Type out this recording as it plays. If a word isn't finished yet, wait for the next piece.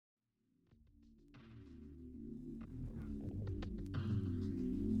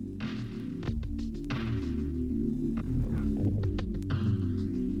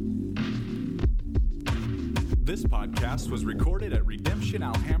This podcast was recorded at Redemption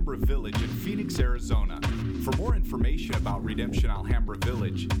Alhambra Village in Phoenix, Arizona. For more information about Redemption Alhambra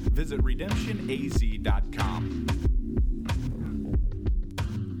Village, visit redemptionaz.com.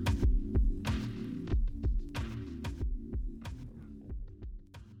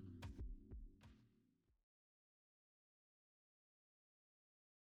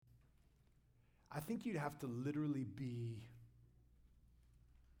 I think you'd have to literally be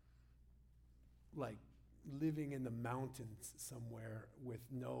like living in the mountains somewhere with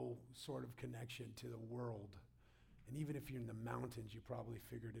no sort of connection to the world. And even if you're in the mountains, you probably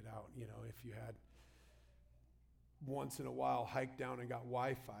figured it out. You know, if you had once in a while hiked down and got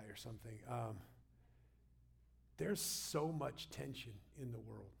Wi-Fi or something. There's so much tension in the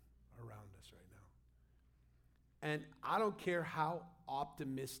world around us right now. And I don't care how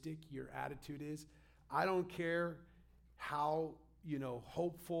optimistic your attitude is. I don't care how,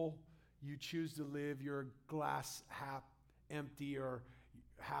 hopeful you choose to live, your glass half empty or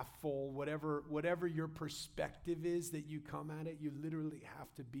half full, whatever your perspective is that you come at it, you literally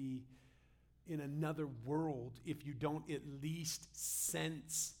have to be in another world if you don't at least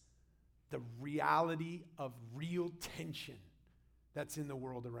sense the reality of real tension that's in the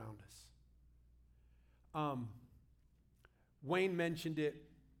world around us. Wayne mentioned it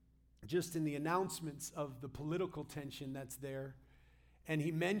just in the announcements of the political tension that's there. And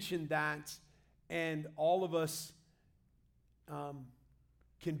he mentioned that, and all of us can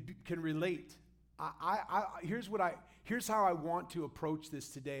relate. Here's how I want to approach this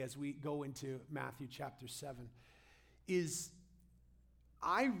today as we go into Matthew chapter 7, is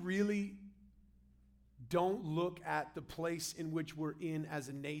I really don't look at the place in which we're in as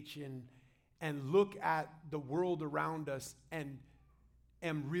a nation and look at the world around us and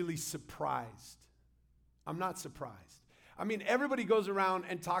am really surprised. I'm not surprised. I mean, everybody goes around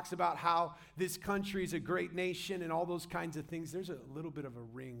and talks about how this country is a great nation and all those kinds of things. There's a little bit of a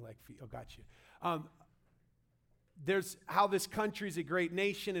ring like, got you. There's how this country is a great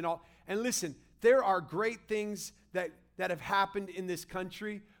nation and all. And listen, there are great things that have happened in this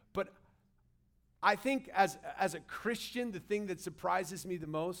country, but I think as a Christian, the thing that surprises me the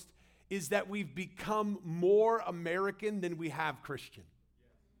most is that we've become more American than we have Christian.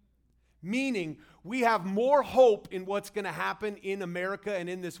 Meaning, we have more hope in what's going to happen in America and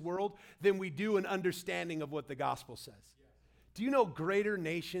in this world than we do an understanding of what the gospel says. Do you know greater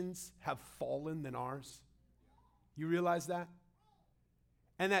nations have fallen than ours? You realize that?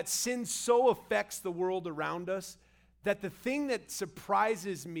 And that sin so affects the world around us that the thing that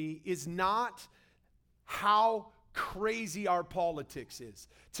surprises me is not how crazy our politics is.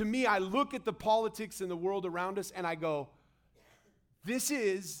 To me, I look at the politics in the world around us and I go, this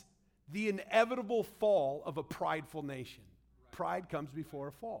is the inevitable fall of a prideful nation. Pride comes before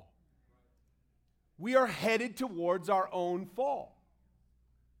a fall. We are headed towards our own fall.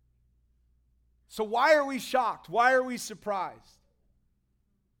 So why are we shocked? Why are we surprised?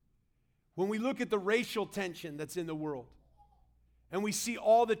 When we look at the racial tension that's in the world and we see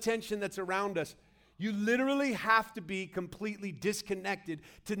all the tension that's around us, you literally have to be completely disconnected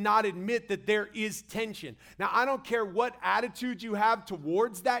to not admit that there is tension. Now, I don't care what attitude you have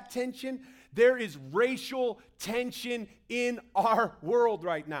towards that tension. There is racial tension in our world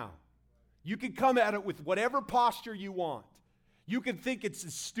right now. You can come at it with whatever posture you want. You can think it's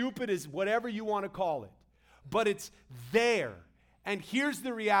as stupid as whatever you want to call it. But it's there. And here's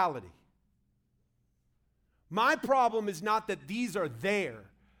the reality. My problem is not that these are there.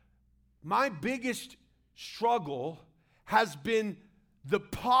 My biggest struggle has been the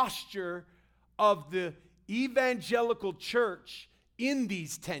posture of the evangelical church in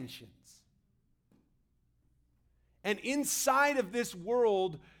these tensions. And inside of this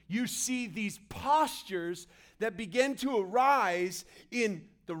world, you see these postures that begin to arise in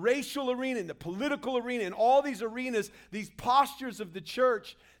the racial arena, in the political arena, in all these arenas, these postures of the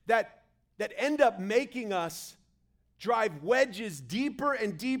church that end up making us drive wedges deeper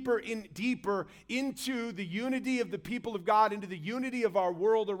and deeper into the unity of the people of God, into the unity of our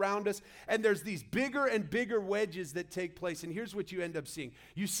world around us. And there's these bigger and bigger wedges that take place. And here's what you end up seeing.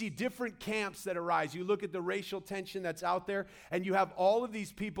 You see different camps that arise. You look at the racial tension that's out there, and you have all of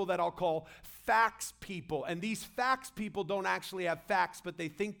these people that I'll call facts people. And these facts people don't actually have facts, but they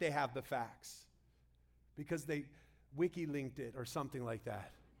think they have the facts because they wiki-linked it or something like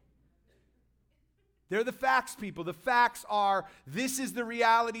that. They're the facts people. The facts are, this is the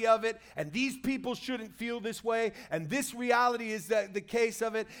reality of it, and these people shouldn't feel this way, and this reality is the case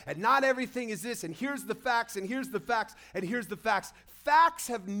of it, and not everything is this, and here's the facts, and here's the facts, and here's the facts. Facts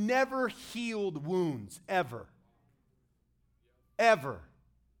have never healed wounds, ever. Ever.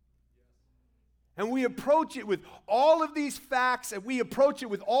 And we approach it with all of these facts, and we approach it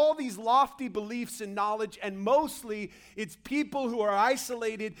with all these lofty beliefs and knowledge, and mostly it's people who are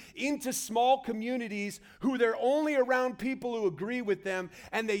isolated into small communities who they're only around people who agree with them,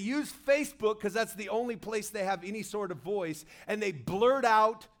 and they use Facebook because that's the only place they have any sort of voice, and they blurt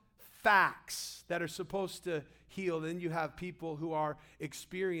out facts that are supposed to heal. Then you have people who are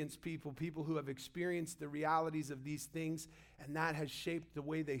experienced people who have experienced the realities of these things, and that has shaped the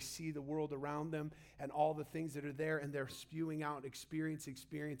way they see the world around them and all the things that are there, and they're spewing out experience.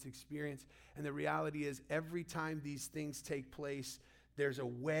 And the reality is, every time these things take place, there's a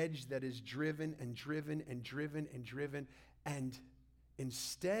wedge that is driven, and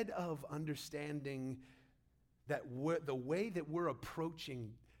instead of understanding that the way that we're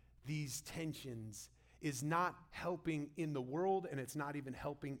approaching these tensions is not helping in the world, and it's not even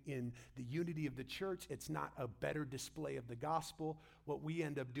helping in the unity of the church. It's not a better display of the gospel. What we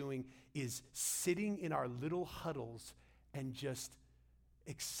end up doing is sitting in our little huddles and just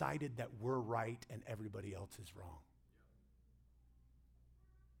excited that we're right and everybody else is wrong.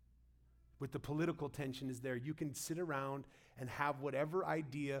 With the political tension is there, you can sit around and have whatever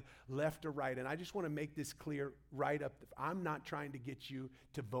idea, left or right. And I just want to make this clear right up. I'm not trying to get you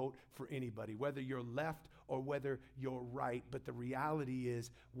to vote for anybody, whether you're left or whether you're right. But the reality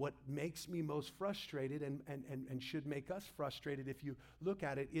is, what makes me most frustrated and should make us frustrated if you look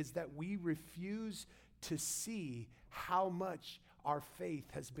at it, is that we refuse to see how much our faith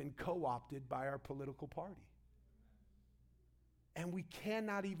has been co-opted by our political party. And we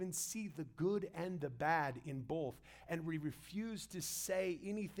cannot even see the good and the bad in both. And we refuse to say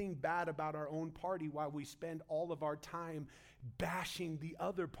anything bad about our own party while we spend all of our time bashing the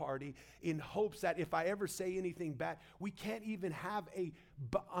other party in hopes that if I ever say anything bad, we can't even have a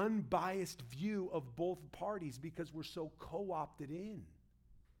unbiased view of both parties because we're so co-opted in.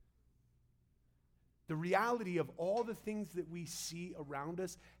 The reality of all the things that we see around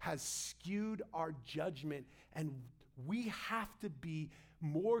us has skewed our judgment, and we have to be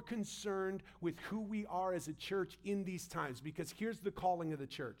more concerned with who we are as a church in these times, because here's the calling of the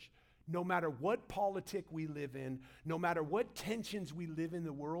church. No matter what politic we live in, no matter what tensions we live in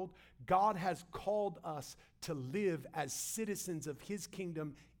the world, God has called us to live as citizens of His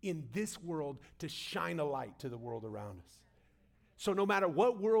kingdom in this world, to shine a light to the world around us. So no matter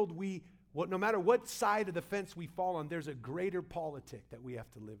what no matter what side of the fence we fall on, there's a greater politic that we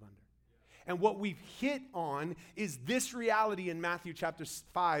have to live under. And what we've hit on is this reality in Matthew chapter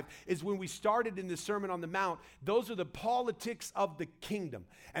 5, is when we started in the Sermon on the Mount, those are the politics of the kingdom.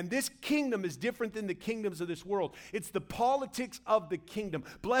 And this kingdom is different than the kingdoms of this world. It's the politics of the kingdom.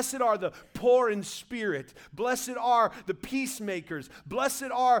 Blessed are the poor in spirit. Blessed are the peacemakers. Blessed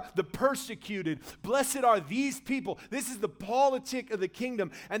are the persecuted. Blessed are these people. This is the politic of the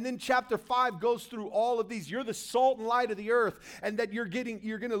kingdom. And then chapter 5 goes through all of these. You're the salt and light of the earth, and that you're going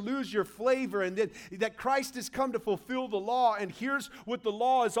to lose your flavor, and that Christ has come to fulfill the law, and here's what the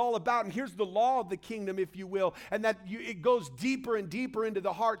law is all about, and here's the law of the kingdom, if you will, and that it goes deeper and deeper into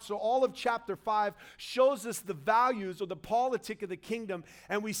the heart. So all of chapter 5 shows us the values or the politic of the kingdom,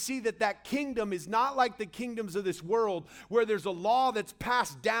 and we see that kingdom is not like the kingdoms of this world, where there's a law that's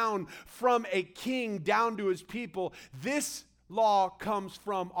passed down from a king down to his people. This law comes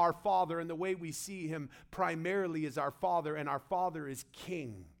from our Father, and the way we see Him primarily is our Father, and our Father is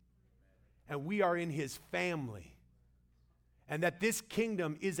King. And we are in His family. And that this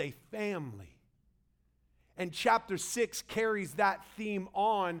kingdom is a family. And chapter 6 carries that theme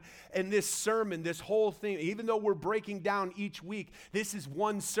on in this sermon, this whole thing. Even though we're breaking down each week, this is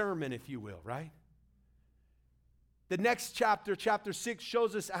one sermon, if you will, right? The next chapter, chapter 6,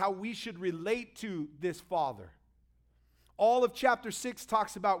 shows us how we should relate to this Father. All of chapter 6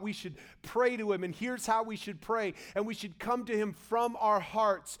 talks about we should pray to Him, and here's how we should pray. And we should come to Him from our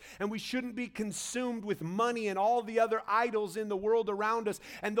hearts, and we shouldn't be consumed with money and all the other idols in the world around us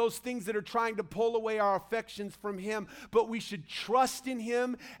and those things that are trying to pull away our affections from Him. But we should trust in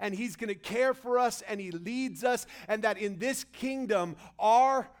Him, and He's going to care for us, and He leads us, and that in this kingdom,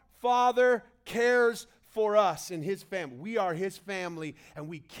 our Father cares for us and His family. We are His family, and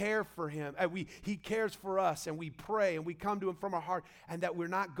we care for Him. He cares for us, and we pray, and we come to Him from our heart, and that we're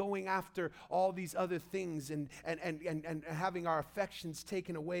not going after all these other things and having our affections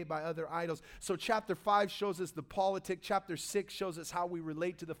taken away by other idols. So chapter 5 shows us the politic. Chapter 6 shows us how we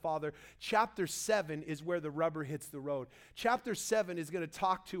relate to the Father. Chapter 7 is where the rubber hits the road. Chapter 7 is going to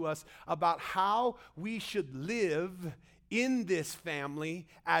talk to us about how we should live in this family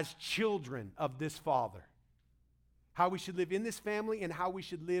as children of this Father. How we should live in this family, and how we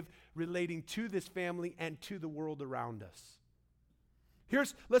should live relating to this family and to the world around us.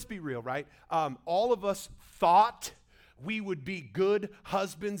 Let's be real, right? All of us thought we would be good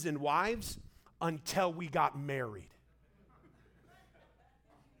husbands and wives until we got married.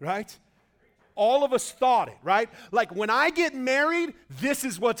 Right? All of us thought it, right? Like, when I get married, this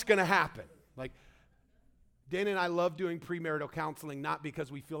is what's going to happen. Like, Dana and I love doing premarital counseling, not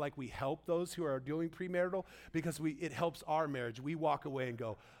because we feel like we help those who are doing premarital, because it helps our marriage. We walk away and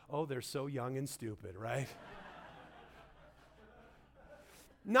go, oh, they're so young and stupid, right?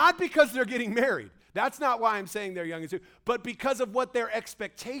 Not because they're getting married. That's not why I'm saying they're young and stupid, but because of what their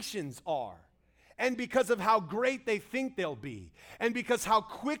expectations are. And because of how great they think they'll be. And because how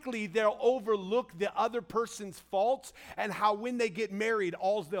quickly they'll overlook the other person's faults. And how when they get married,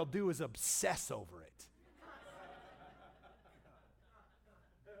 all they'll do is obsess over it.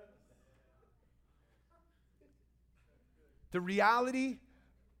 The reality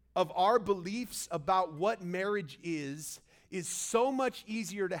of our beliefs about what marriage is so much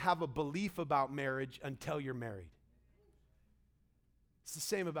easier to have a belief about marriage until you're married. It's the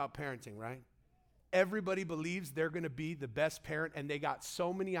same about parenting, right? Everybody believes they're going to be the best parent, and they got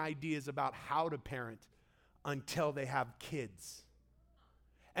so many ideas about how to parent until they have kids.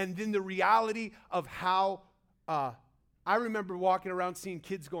 And then the reality of how, I remember walking around seeing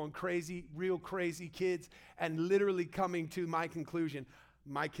kids going crazy, real crazy kids, and literally coming to my conclusion,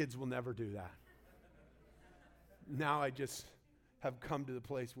 my kids will never do that. Now I just have come to the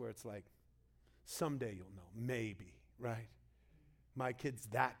place where it's like, someday you'll know, maybe, right? My kid's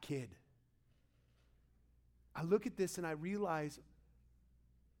that kid. I look at this and I realize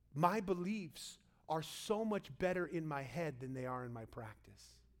my beliefs are so much better in my head than they are in my practice.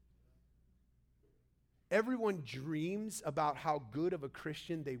 Everyone dreams about how good of a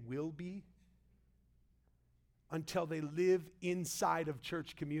Christian they will be until they live inside of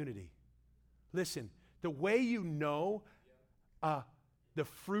church community. Listen, the way you know the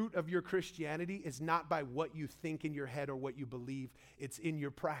fruit of your Christianity is not by what you think in your head or what you believe. It's in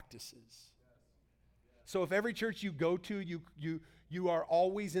your practices. So if every church you go to, you are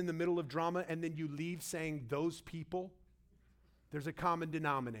always in the middle of drama, and then you leave saying those people, there's a common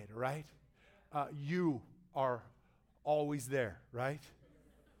denominator, right? You are always there, right?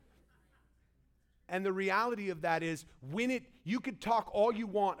 And the reality of that is, you could talk all you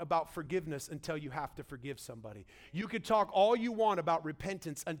want about forgiveness until you have to forgive somebody. You could talk all you want about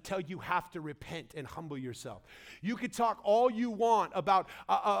repentance until you have to repent and humble yourself. You could talk all you want about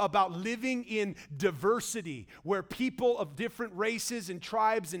living in diversity, where people of different races and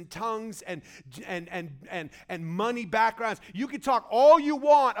tribes and tongues and money backgrounds. You could talk all you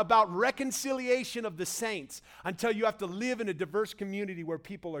want about reconciliation of the saints until you have to live in a diverse community where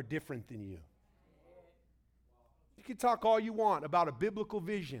people are different than you. You can talk all you want about a biblical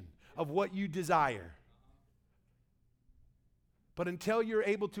vision of what you desire. But until you're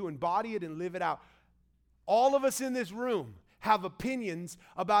able to embody it and live it out, all of us in this room have opinions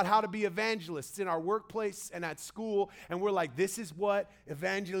about how to be evangelists in our workplace and at school, and we're like, this is what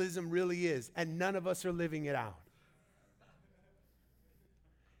evangelism really is, and none of us are living it out.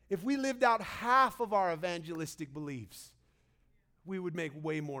 If we lived out half of our evangelistic beliefs, we would make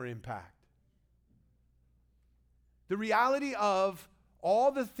way more impact. The reality of all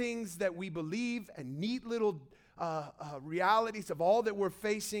the things that we believe and neat little realities of all that we're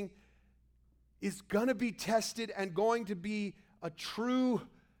facing is going to be tested and going to be a true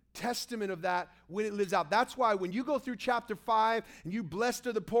testament of that when it lives out. That's why when you go through chapter 5 and you blessed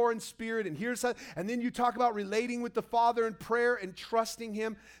are the poor in spirit and then you talk about relating with the Father in prayer and trusting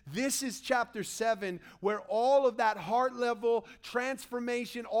Him, this is chapter 7 where all of that heart level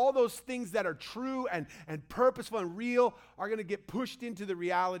transformation, all those things that are true and purposeful and real are going to get pushed into the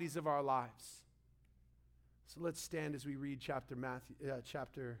realities of our lives. So let's stand as we read chapter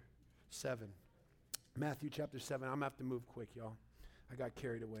 7. Matthew chapter 7. I'm going to have to move quick, y'all. I got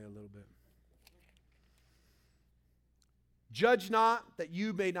carried away a little bit. Judge not that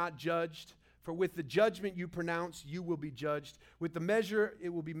you may not judged, for with the judgment you pronounce, you will be judged. With the measure, it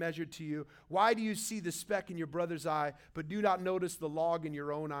will be measured to you. Why do you see the speck in your brother's eye, but do not notice the log in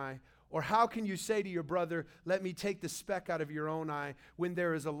your own eye? Or how can you say to your brother, let me take the speck out of your own eye, when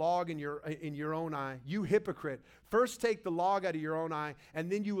there is a log in your own eye? You hypocrite, first take the log out of your own eye, and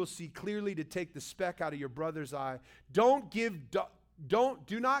then you will see clearly to take the speck out of your brother's eye. Do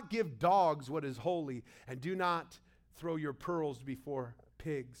not give dogs what is holy, and do not throw your pearls before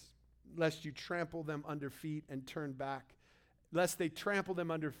pigs, lest you trample them under feet and turn back, lest they trample them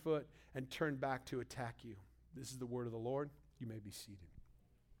underfoot and turn back to attack you. This is the word of the Lord. You may be seated.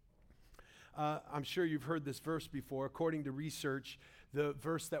 I'm sure you've heard this verse before. According to research, The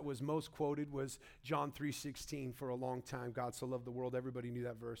verse that was most quoted was John 3:16 for a long time. God so loved the world, everybody knew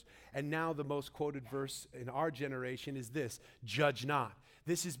that verse. And now the most quoted verse in our generation is this: judge not.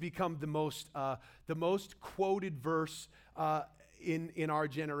 This has become the most quoted verse in our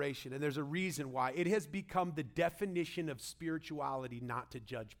generation. And there's a reason why. It has become the definition of spirituality not to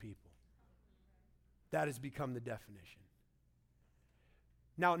judge people. That has become the definition.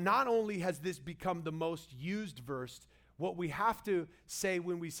 Now, not only has this become the most used verse, what we have to say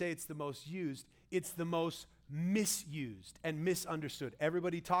when we say it's the most used, it's the most misused and misunderstood.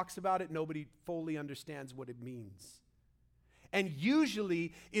 Everybody talks about it, nobody fully understands what it means. And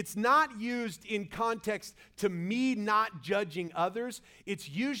usually, it's not used in context to me not judging others. It's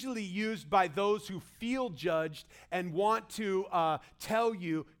usually used by those who feel judged and want to tell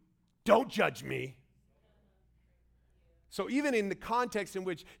you, don't judge me. So even in the context in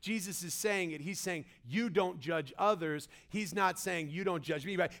which Jesus is saying it, he's saying, you don't judge others. He's not saying, you don't judge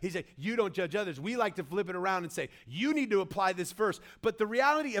me, right? He's saying, you don't judge others. We like to flip it around and say, you need to apply this verse. But the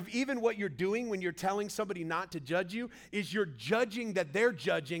reality of even what you're doing when you're telling somebody not to judge you is you're judging that they're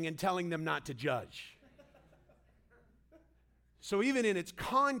judging and telling them not to judge. So even in its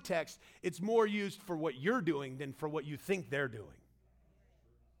context, it's more used for what you're doing than for what you think they're doing.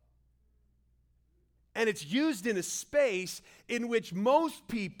 And it's used in a space in which most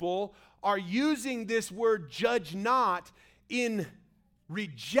people are using this word judge not in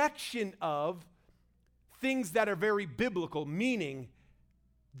rejection of things that are very biblical, meaning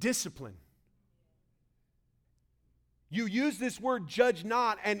discipline. You use this word judge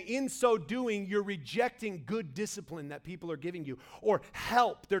not, and in so doing, you're rejecting good discipline that people are giving you. Or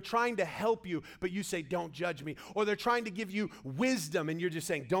help. They're trying to help you, but you say, don't judge me. Or they're trying to give you wisdom, and you're just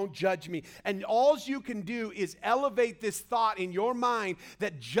saying, don't judge me. And all you can do is elevate this thought in your mind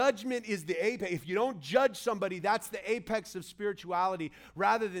that judgment is the apex. If you don't judge somebody, that's the apex of spirituality,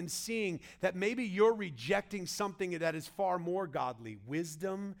 rather than seeing that maybe you're rejecting something that is far more godly.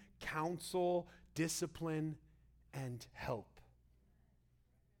 Wisdom, counsel, discipline, and help.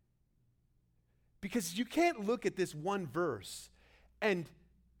 Because you can't look at this one verse and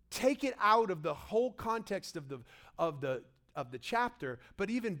take it out of the whole context of the chapter, but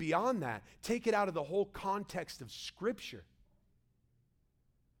even beyond that, take it out of the whole context of Scripture.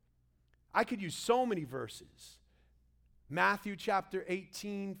 I could use so many verses. Matthew chapter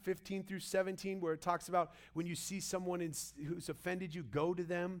 18, 15 through 17, where it talks about when you see someone who's offended you, go to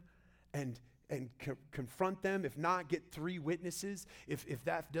them and confront them. If not, get 3 witnesses. If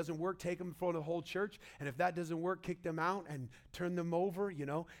that doesn't work, take them in front of the whole church. And if that doesn't work, kick them out and turn them over,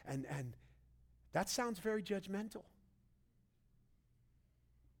 And that sounds very judgmental.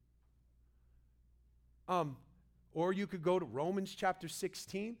 Or you could go to Romans chapter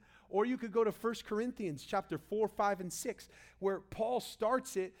 16, or you could go to 1 Corinthians chapter 4, 5, and 6, where Paul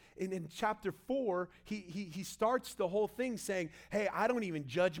starts it. In chapter 4, he starts the whole thing saying, hey, I don't even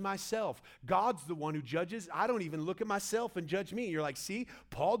judge myself. God's the one who judges. I don't even look at myself and judge me. You're like, see,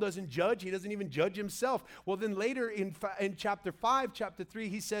 Paul doesn't judge. He doesn't even judge himself. Well, then later in chapter 5, chapter 3,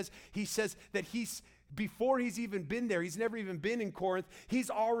 he says that before he's even been there, he's never even been in Corinth, he's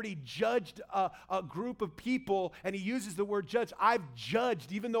already judged a group of people, and he uses the word judge. I've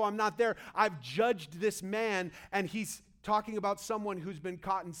judged, even though I'm not there, I've judged this man, and he's talking about someone who's been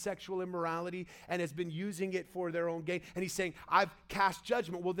caught in sexual immorality and has been using it for their own gain. And he's saying, I've cast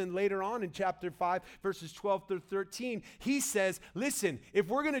judgment. Well, then later on in chapter 5, verses 12 through 13, he says, listen, if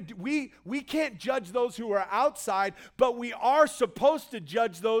we're going to, we can't judge those who are outside, but we are supposed to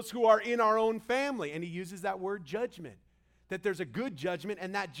judge those who are in our own family. And he uses that word judgment. That there's a good judgment,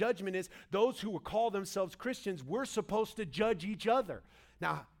 and that judgment is those who call themselves Christians, we're supposed to judge each other.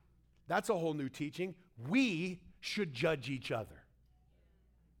 Now, that's a whole new teaching. We should judge each other.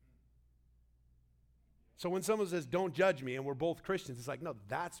 So when someone says, don't judge me, and we're both Christians, it's like, no,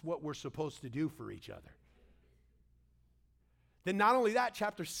 that's what we're supposed to do for each other. Then not only that,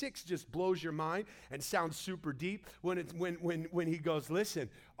 chapter 6 just blows your mind and sounds super deep when he goes, listen,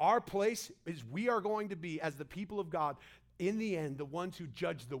 our place is we are going to be, as the people of God, in the end, the ones who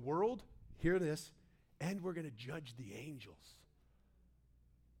judge the world, hear this, and we're going to judge the angels.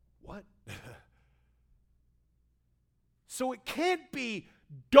 What? So it can't be,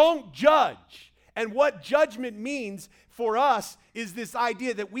 don't judge. And what judgment means for us is this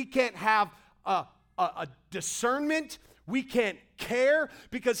idea that we can't have a discernment, we can't care,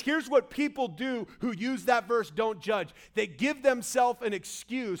 because here's what people do who use that verse, don't judge. They give themselves an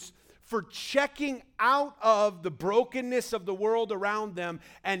excuse for checking out of the brokenness of the world around them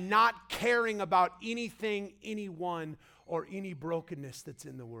and not caring about anything, anyone, or any brokenness that's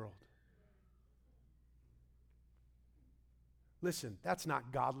in the world. Listen, that's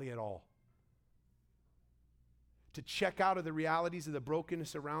not godly at all. To check out of the realities of the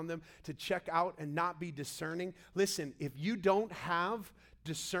brokenness around them, to check out and not be discerning. Listen, if you don't have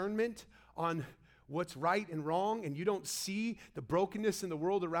discernment on what's right and wrong, and you don't see the brokenness in the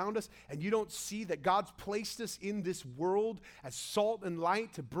world around us, and you don't see that God's placed us in this world as salt and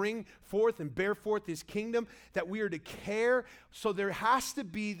light to bring forth and bear forth His kingdom, that we are to care. So there has to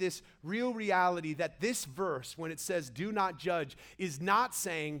be this real reality that this verse, when it says do not judge, is not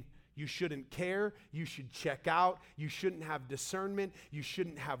saying you shouldn't care, you should check out, you shouldn't have discernment, you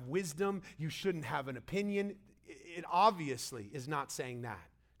shouldn't have wisdom, you shouldn't have an opinion. It obviously is not saying that,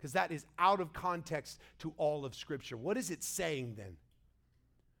 because that is out of context to all of Scripture. What is it saying then?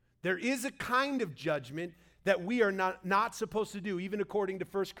 There is a kind of judgment that we are not supposed to do, even according to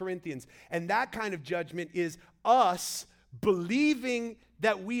 1 Corinthians. And that kind of judgment is us believing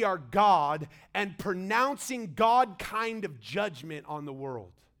that we are God and pronouncing God kind of judgment on the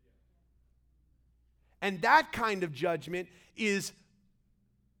world. And that kind of judgment is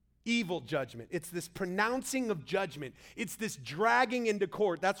evil judgment. It's this pronouncing of judgment. It's this dragging into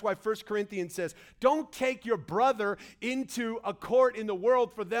court. That's why 1 Corinthians says, don't take your brother into a court in the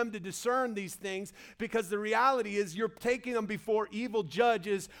world for them to discern these things, because the reality is you're taking them before evil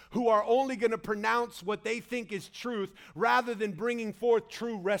judges who are only going to pronounce what they think is truth rather than bringing forth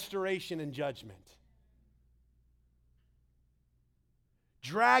true restoration and judgment.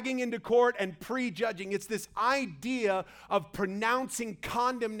 Dragging into court and prejudging. It's this idea of pronouncing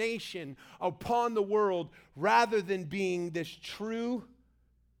condemnation upon the world rather than being this true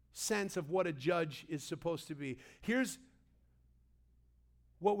sense of what a judge is supposed to be. Here's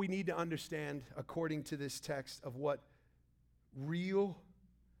what we need to understand according to this text of what real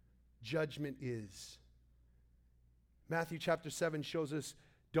judgment is. Matthew chapter 7 shows us,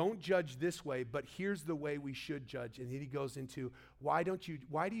 don't judge this way, but here's the way we should judge. And then he goes into, why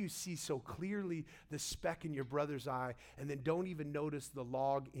do you see so clearly the speck in your brother's eye and then don't even notice the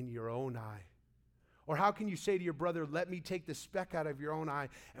log in your own eye? Or how can you say to your brother, let me take the speck out of your own eye,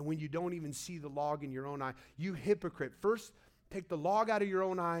 and when you don't even see the log in your own eye? You hypocrite. First, take the log out of your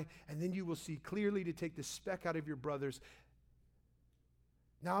own eye, and then you will see clearly to take the speck out of your brother's.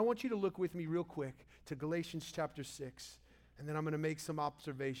 Now, I want you to look with me real quick to Galatians chapter 6. And then I'm going to make some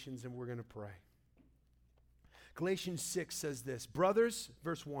observations and we're going to pray. Galatians 6 says this, brothers,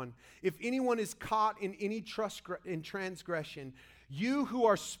 verse 1, if anyone is caught in any transgression, you who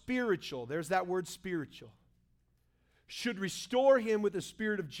are spiritual, there's that word spiritual, should restore him with a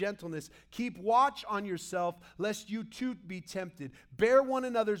spirit of gentleness. Keep watch on yourself, lest you too be tempted. Bear one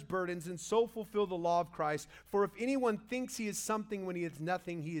another's burdens, and so fulfill the law of Christ. For if anyone thinks he is something when he is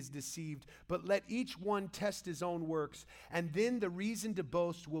nothing, he is deceived. But let each one test his own works, and then the reason to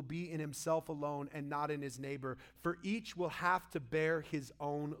boast will be in himself alone and not in his neighbor. For each will have to bear his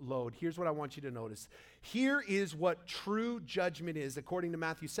own load. Here's what I want you to notice. Here is what true judgment is, according to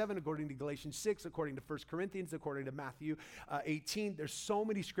Matthew 7, according to Galatians 6, according to 1 Corinthians, according to Matthew 18. There's so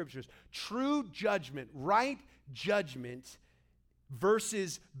many scriptures. True judgment, right judgment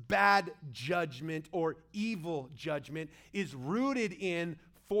versus bad judgment or evil judgment is rooted in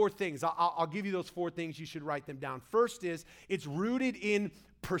four things. I'll give you those four things. You should write them down. First is, it's rooted in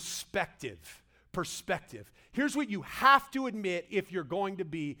perspective. Perspective. Here's what you have to admit if you're going to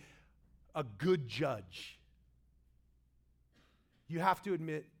be a good judge. You have to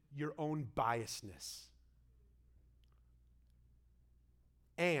admit your own biasness.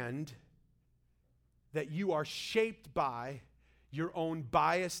 And that you are shaped by your own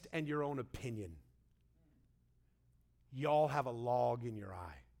bias and your own opinion. Y'all have a log in your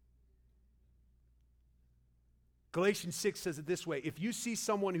eye. Galatians 6 says it this way, if you see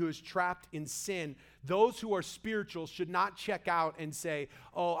someone who is trapped in sin, those who are spiritual should not check out and say,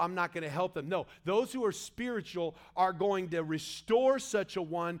 oh, I'm not going to help them. No, those who are spiritual are going to restore such a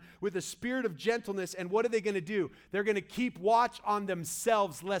one with a spirit of gentleness. And what are they going to do? They're going to keep watch on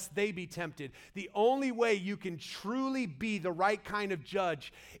themselves lest they be tempted. The only way you can truly be the right kind of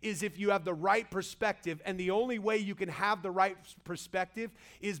judge is if you have the right perspective. And the only way you can have the right perspective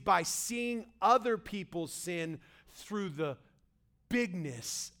is by seeing other people's sin through the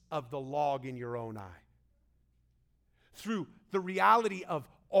bigness of the log in your own eye. Through the reality of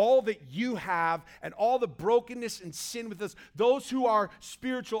all that you have and all the brokenness and sin with us. Those who are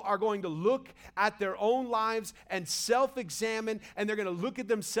spiritual are going to look at their own lives and self-examine, and they're going to look at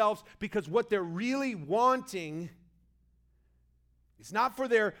themselves, because what they're really wanting is not for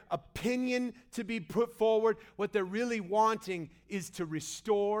their opinion to be put forward. What they're really wanting is to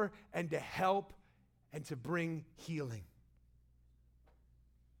restore and to help and to bring healing.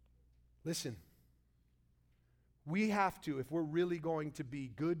 Listen, We have to, if we're really going to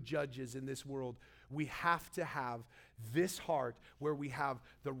be good judges in this world, we have to have this heart where we have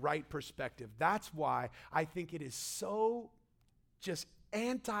the right perspective. That's why I think it is so just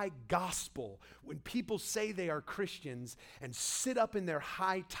anti-gospel when people say they are Christians and sit up in their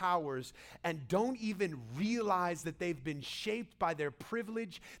high towers and don't even realize that they've been shaped by their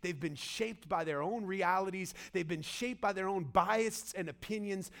privilege, they've been shaped by their own realities, they've been shaped by their own biases and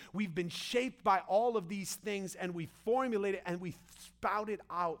opinions. We've been shaped by all of these things, and we formulate it and we spout it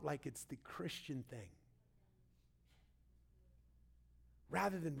out like it's the Christian thing,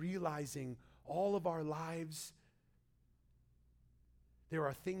 rather than realizing all of our lives. There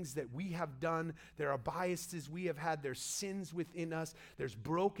are things that we have done. There are biases we have had. There's sins within us. There's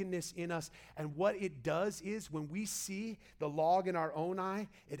brokenness in us. And what it does is when we see the log in our own eye,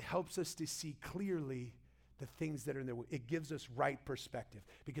 it helps us to see clearly the things that are in there. It gives us right perspective.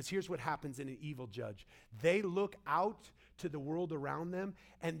 Because here's what happens in an evil judge. They look out to the world around them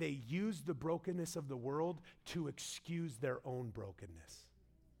and they use the brokenness of the world to excuse their own brokenness.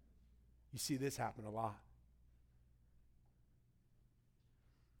 You see this happen a lot.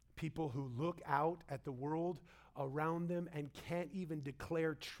 People who look out at the world around them and can't even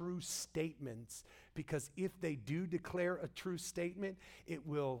declare true statements, because if they do declare a true statement, it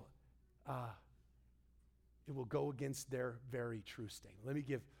will go against their very true statement. Let me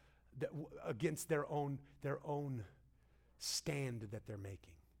give against their own stand that they're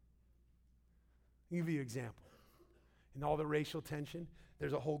making. I'll give you an example. In all the racial tension,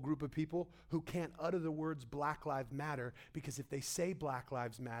 there's a whole group of people who can't utter the words Black Lives Matter, because if they say Black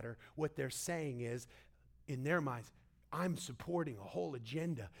Lives Matter, what they're saying is, in their minds, I'm supporting a whole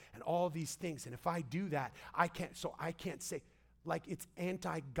agenda and all these things. And if I do that, I can't say, like it's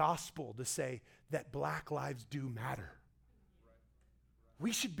anti-gospel to say that Black lives do matter.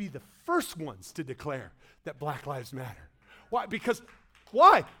 We should be the first ones to declare that Black lives matter. Why?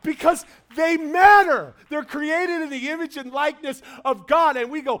 Why? Because they matter. They're created in the image and likeness of God.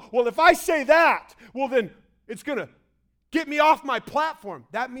 And we go, well, if I say that, well, then it's going to get me off my platform.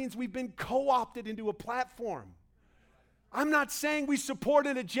 That means we've been co-opted into a platform. I'm not saying we support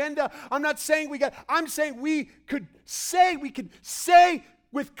an agenda. I'm saying we could say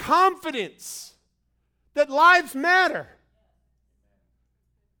with confidence that lives matter.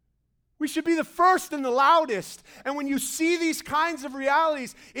 We should be the first and the loudest. And when you see these kinds of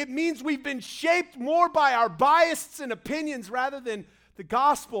realities, it means we've been shaped more by our biases and opinions rather than the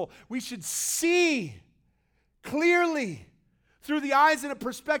gospel. We should see clearly through the eyes and a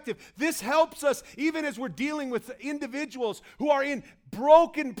perspective. This helps us even as we're dealing with individuals who are in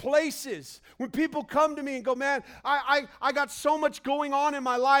broken places. When people come to me and go, man, I got so much going on in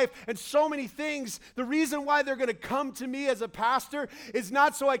my life and so many things. The reason why they're going to come to me as a pastor is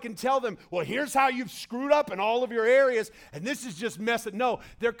not so I can tell them, well, here's how you've screwed up in all of your areas and this is just messing. No,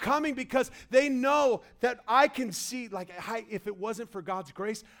 they're coming because they know that I can see, if it wasn't for God's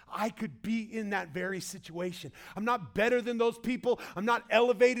grace, I could be in that very situation. I'm not better than those people. I'm not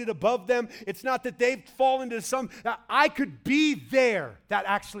elevated above them. It's not that they've fallen to some, I could be there. That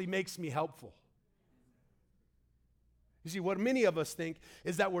actually makes me helpful. You see, what many of us think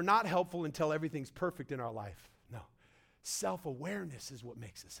is that we're not helpful until everything's perfect in our life. No. Self-awareness is what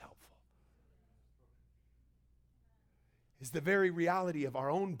makes us helpful. It's the very reality of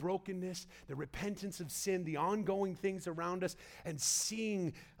our own brokenness, the repentance of sin, the ongoing things around us, and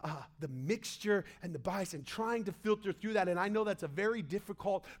seeing the mixture and the bias and trying to filter through that. And I know that's a very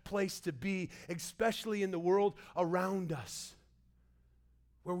difficult place to be, especially in the world around us,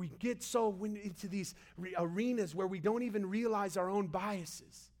 where we get so into these arenas where we don't even realize our own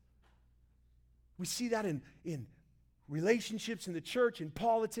biases. We see that in relationships, in the church, in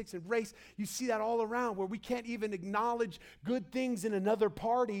politics, in race. You see that all around, where we can't even acknowledge good things in another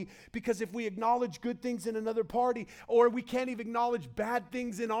party, because if we acknowledge good things in another party, or we can't even acknowledge bad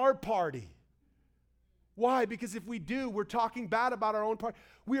things in our party. Why? Because if we do, we're talking bad about our own part.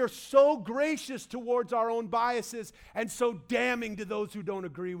 We are so gracious towards our own biases and so damning to those who don't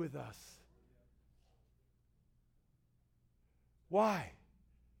agree with us. Why?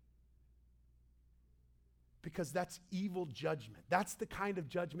 Because that's evil judgment. That's the kind of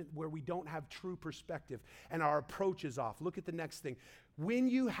judgment where we don't have true perspective and our approach is off. Look at the next thing. When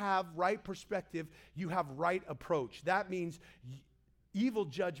you have right perspective, you have right approach. That means evil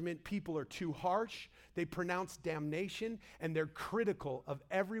judgment, people are too harsh, they pronounce damnation, and they're critical of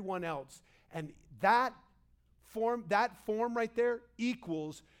everyone else. And that form right there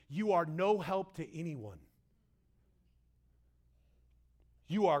equals you are no help to anyone.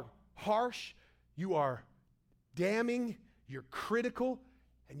 You are harsh, you are damning, you're critical,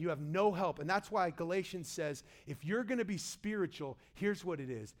 and you have no help. And that's why Galatians says, if you're going to be spiritual, here's what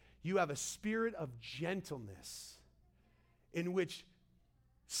it is. You have a spirit of gentleness in which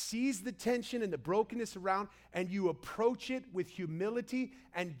sees the tension and the brokenness around, and you approach it with humility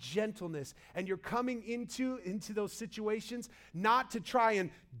and gentleness. And you're coming into those situations not to try and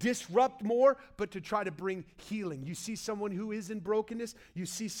disrupt more, but to try to bring healing. You see someone who is in brokenness, you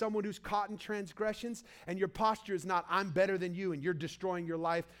see someone who's caught in transgressions, and your posture is not, I'm better than you, and you're destroying your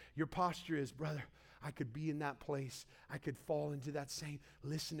life. Your posture is, brother, I could be in that place. I could fall into that same,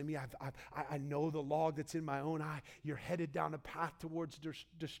 listen to me, I know the log that's in my own eye. You're headed down a path towards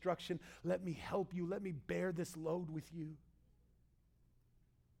destruction. Let me help you. Let me bear this load with you.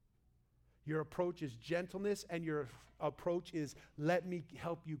 Your approach is gentleness, and your approach is, let me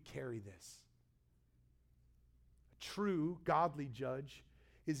help you carry this. A true godly judge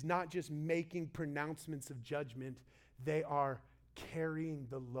is not just making pronouncements of judgment. They are carrying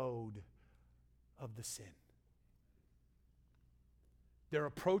the load of the sin. Their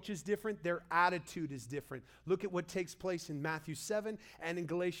approach is different. Their attitude is different. Look at what takes place in Matthew 7 and in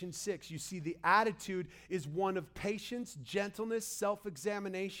Galatians 6. You see the attitude is one of patience, gentleness,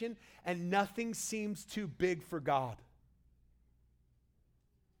 self-examination, and nothing seems too big for God.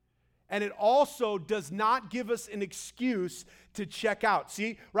 And it also does not give us an excuse to check out.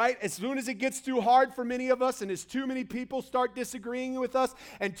 See, right? As soon as it gets too hard for many of us, and as too many people start disagreeing with us,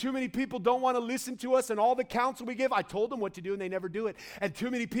 and too many people don't want to listen to us, and all the counsel we give, I told them what to do, and they never do it. And too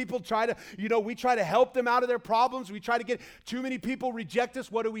many people try to, we try to help them out of their problems. We try to too many people reject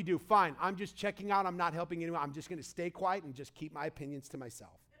us. What do? Fine, I'm just checking out. I'm not helping anyone. I'm just going to stay quiet and just keep my opinions to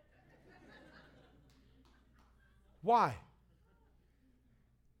myself. Why?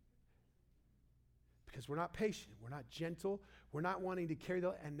 Because we're not patient, we're not gentle, we're not wanting to carry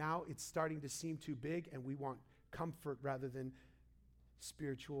and now it's starting to seem too big, and we want comfort rather than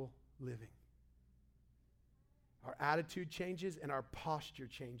spiritual living. Our attitude changes and our posture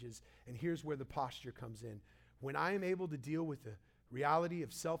changes, and here's where the posture comes in. When I am able to deal with the reality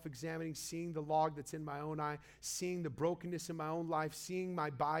of self-examining, seeing the log that's in my own eye, seeing the brokenness in my own life, seeing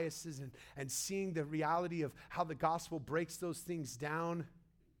my biases, and seeing the reality of how the gospel breaks those things down,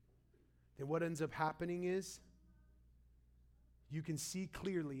 then what ends up happening is you can see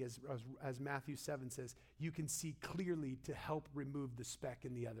clearly, as Matthew 7 says, you can see clearly to help remove the speck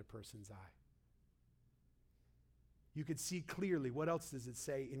in the other person's eye. You can see clearly. What else does it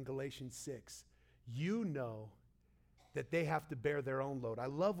say in Galatians 6? You know that they have to bear their own load. I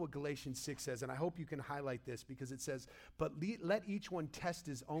love what Galatians 6 says, and I hope you can highlight this, because it says, but let each one test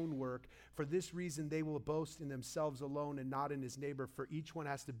his own work. For this reason they will boast in themselves alone and not in his neighbor, for each one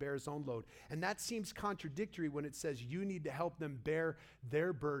has to bear his own load. And that seems contradictory when it says you need to help them bear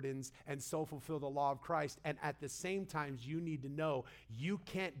their burdens and so fulfill the law of Christ. And at the same time, you need to know you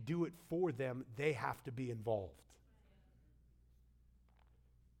can't do it for them. They have to be involved.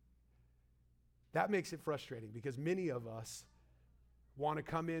 That makes it frustrating, because many of us want to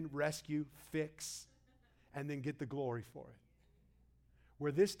come in, rescue, fix, and then get the glory for it.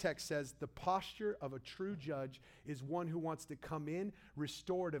 Where this text says the posture of a true judge is one who wants to come in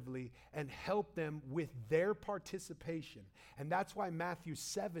restoratively and help them with their participation. And that's why Matthew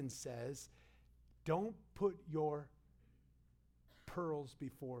 7 says, don't put your pearls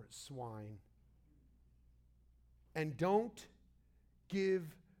before swine. And don't give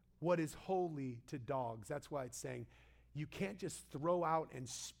what is holy to dogs. That's why it's saying you can't just throw out and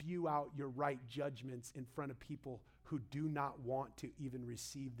spew out your right judgments in front of people who do not want to even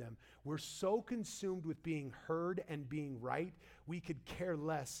receive them. We're so consumed with being heard and being right, we could care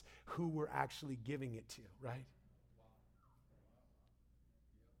less who we're actually giving it to, right?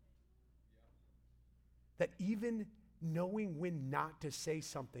 That even knowing when not to say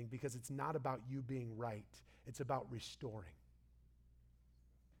something, because it's not about you being right, it's about restoring.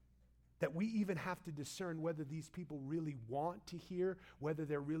 That we even have to discern whether these people really want to hear, whether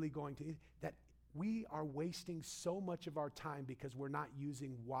they're really going to, that we are wasting so much of our time because we're not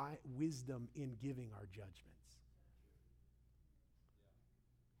using wisdom in giving our judgments.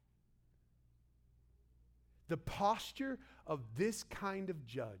 The posture of this kind of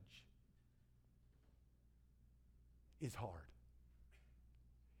judge is hard.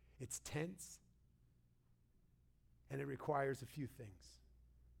 It's tense, and it requires a few things.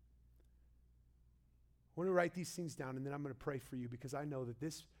 I want to write these things down, and then I'm going to pray for you, because I know that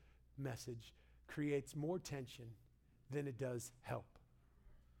this message creates more tension than it does help.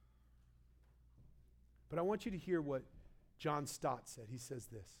 But I want you to hear what John Stott said. He says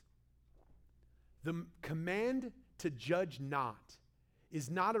this: the command to judge not is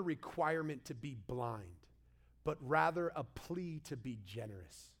not a requirement to be blind, but rather a plea to be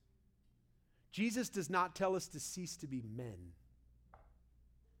generous. Jesus does not tell us to cease to be men,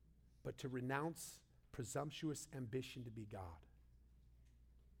 but to renounce presumptuous ambition to be God.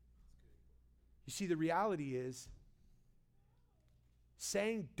 You see, the reality is,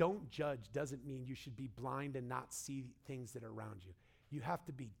 saying don't judge doesn't mean you should be blind and not see things that are around you. You have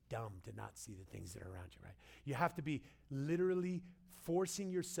to be dumb to not see the things that are around you, right? You have to be literally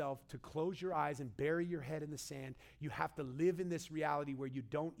forcing yourself to close your eyes and bury your head in the sand. You have to live in this reality where you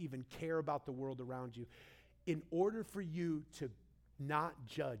don't even care about the world around you. In order for you to not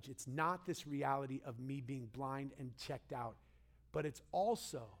judge, it's not this reality of me being blind and checked out, but it's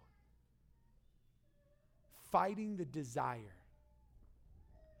also fighting the desire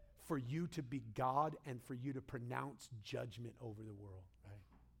for you to be God and for you to pronounce judgment over the world, right?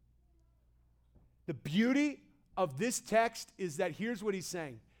 The beauty of this text is that here's what he's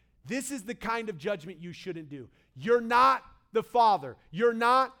saying. This is the kind of judgment you shouldn't do. You're not the father. You're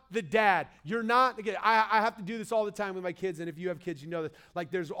not the dad. You're not, again, I have to do this all the time with my kids, and if you have kids, you know this. Like,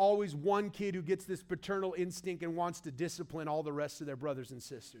 there's always one kid who gets this paternal instinct and wants to discipline all the rest of their brothers and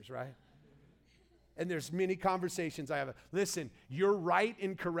sisters, right? And there's many conversations I have. Listen, you're right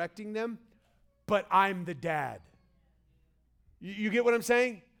in correcting them, but I'm the dad. You get what I'm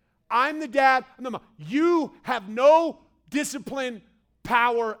saying? I'm the dad. No, you have no discipline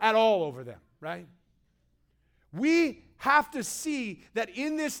power at all over them, right? We have to see that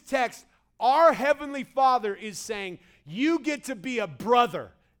in this text, our Heavenly Father is saying, you get to be a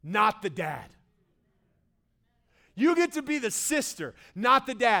brother, not the dad. You get to be the sister, not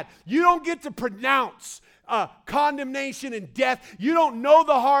the dad. You don't get to pronounce condemnation and death. You don't know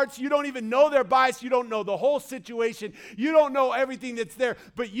the hearts. You don't even know their bias. You don't know the whole situation. You don't know everything that's there.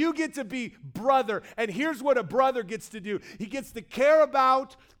 But you get to be brother. And here's what a brother gets to do. He gets to care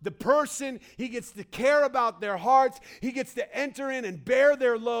about the person. He gets to care about their hearts. He gets to enter in and bear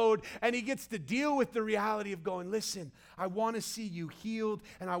their load. And he gets to deal with the reality of going, listen, I want to see you healed,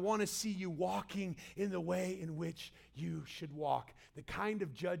 and I want to see you walking in the way in which you should walk. The kind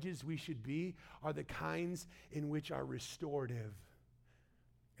of judges we should be are the kinds in which are restorative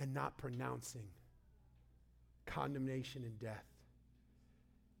and not pronouncing condemnation and death.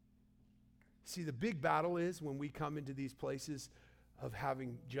 See, the big battle is when we come into these places of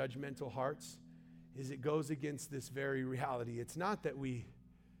having judgmental hearts, is it goes against this very reality. It's not that we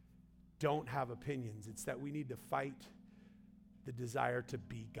don't have opinions. It's that we need to fight the desire to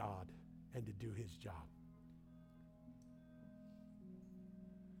be God and to do his job.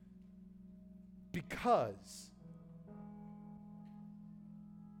 Because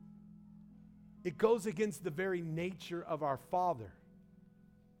it goes against the very nature of our Father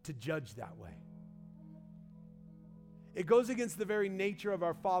to judge that way. It goes against the very nature of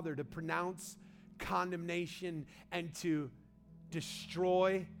our Father to pronounce condemnation and to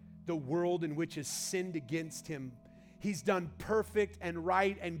destroy the world in which has sinned against him. He's done perfect and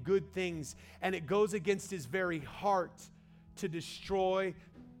right and good things, and it goes against his very heart to destroy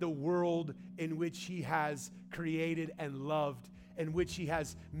the world in which he has created and loved, in which he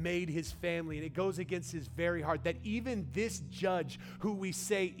has made his family. And it goes against his very heart that even this judge, who we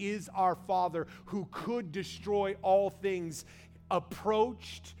say is our Father, who could destroy all things,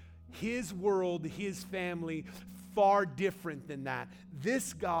 approached his world, his family, far different than that.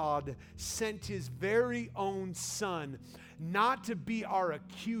 This God sent his very own Son, not to be our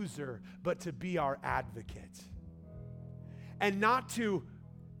accuser, but to be our advocate. And not to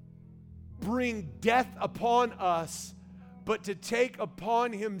bring death upon us, but to take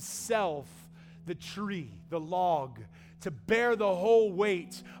upon himself the tree, the log, to bear the whole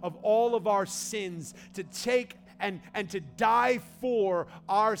weight of all of our sins, to take and to die for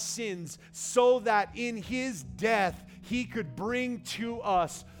our sins, so that in his death he could bring to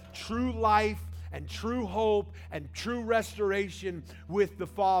us true life and true hope and true restoration with the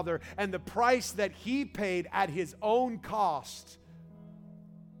Father. And the price that he paid at his own cost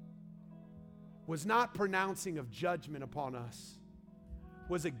was not pronouncing of judgment upon us,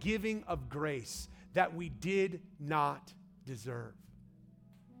 was a giving of grace that we did not deserve.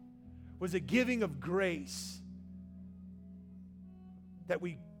 Was a giving of grace that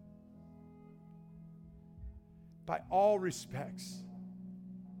we, by all respects,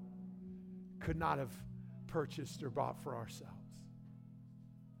 could not have purchased or bought for ourselves.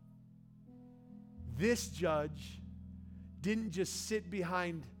 This judge didn't just sit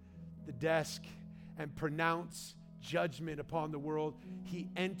behind the desk and pronounce judgment upon the world. He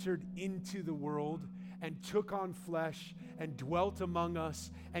entered into the world and took on flesh and dwelt among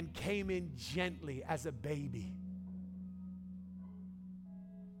us and came in gently as a baby.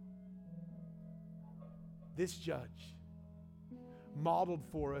 this judge modeled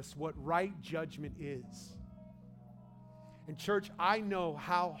for us what right judgment is. And church, I know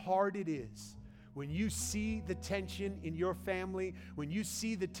how hard it is when you see the tension in your family, when you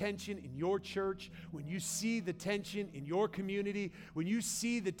see the tension in your church, when you see the tension in your community, when you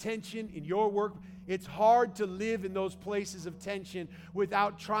see the tension in your work. It's hard to live in those places of tension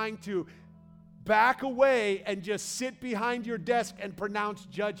without trying to back away and just sit behind your desk and pronounce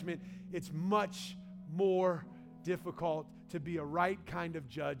judgment. It's much more difficult to be a right kind of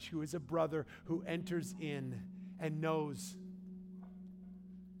judge who is a brother who enters in and knows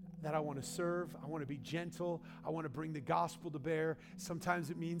that I want to serve, I want to be gentle, I want to bring the gospel to bear. Sometimes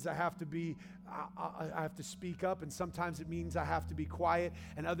it means I have to speak up, and sometimes it means I have to be quiet,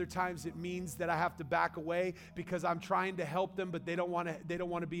 and other times it means that I have to back away because I'm trying to help them, but they don't want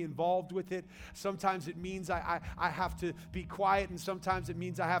to be involved with it. Sometimes it means I have to be quiet, and sometimes it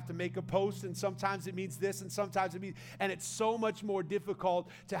means I have to make a post, and sometimes it means this, and sometimes it means, and it's so much more difficult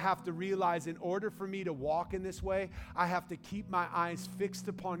to have to realize in order for me to walk in this way, I have to keep my eyes fixed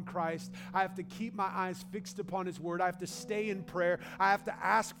upon Christ. I have to keep my eyes fixed upon His Word. I have to stay in prayer. I have to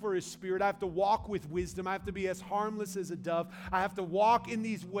ask for His Spirit. I have to walk with wisdom. I have to be as harmless as a dove. I have to walk in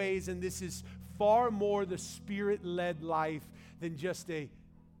these ways, and this is far more the Spirit-led life than just a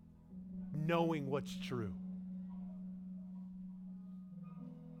knowing what's true.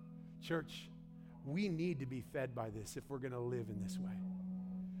 Church, we need to be fed by this if we're going to live in this way.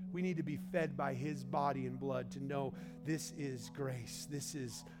 We need to be fed by His body and blood to know this is grace. This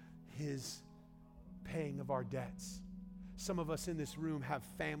is His paying of our debts. Some of us in this room have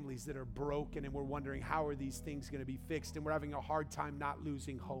families that are broken, and we're wondering, how are these things going to be fixed? And we're having a hard time not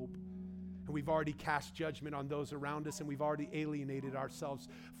losing hope. And we've already cast judgment on those around us, and we've already alienated ourselves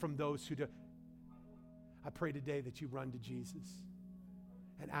from those who do. I pray today that you run to Jesus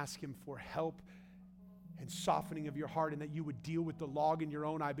and ask Him for help and softening of your heart, and that you would deal with the log in your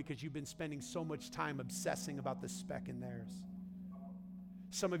own eye because you've been spending so much time obsessing about the speck in theirs.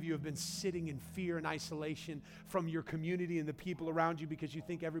 Some of you have been sitting in fear and isolation from your community and the people around you because you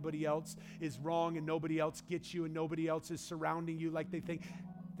think everybody else is wrong and nobody else gets you and nobody else is surrounding you like they think.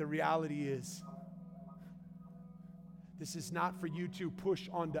 The reality is, this is not for you to push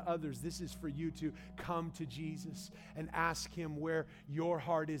onto others. This is for you to come to Jesus and ask Him where your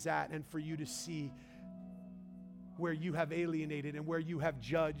heart is at, and for you to see where you have alienated and where you have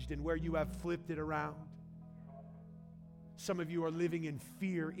judged and where you have flipped it around. Some of you are living in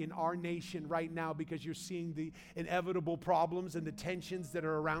fear in our nation right now because you're seeing the inevitable problems and the tensions that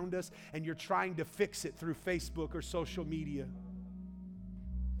are around us, and you're trying to fix it through Facebook or social media.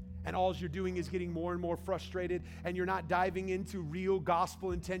 And all you're doing is getting more and more frustrated, and you're not diving into real gospel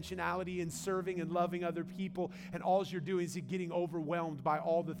intentionality and serving and loving other people. And all you're doing is getting overwhelmed by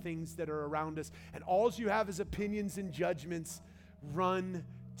all the things that are around us. And all you have is opinions and judgments. Run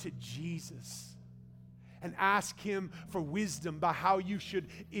to Jesus and ask Him for wisdom by how you should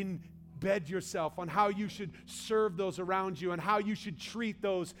embed yourself, on how you should serve those around you, and how you should treat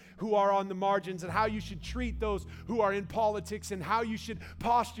those who are on the margins, and how you should treat those who are in politics, and how you should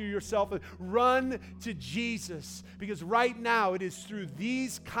posture yourself. And run to Jesus, because right now it is through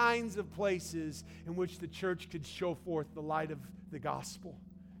these kinds of places in which the church could show forth the light of the gospel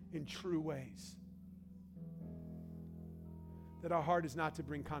in true ways. That our heart is not to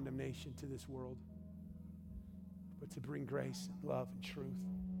bring condemnation to this world, but to bring grace and love and truth.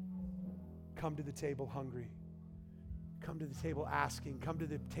 Come to the table hungry. Come to the table asking. Come to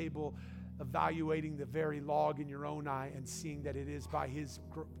the table evaluating the very log in your own eye and seeing that it is by His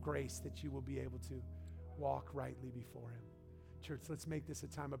grace that you will be able to walk rightly before Him. Church, let's make this a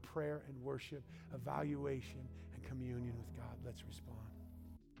time of prayer and worship, evaluation and communion with God. Let's respond.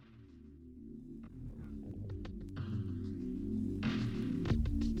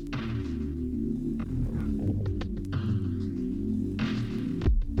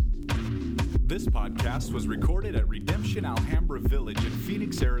 This podcast was recorded at Redemption Alhambra Village in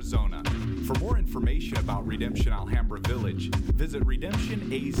Phoenix, Arizona. For more information about Redemption Alhambra Village, visit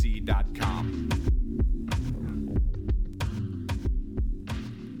redemptionaz.com.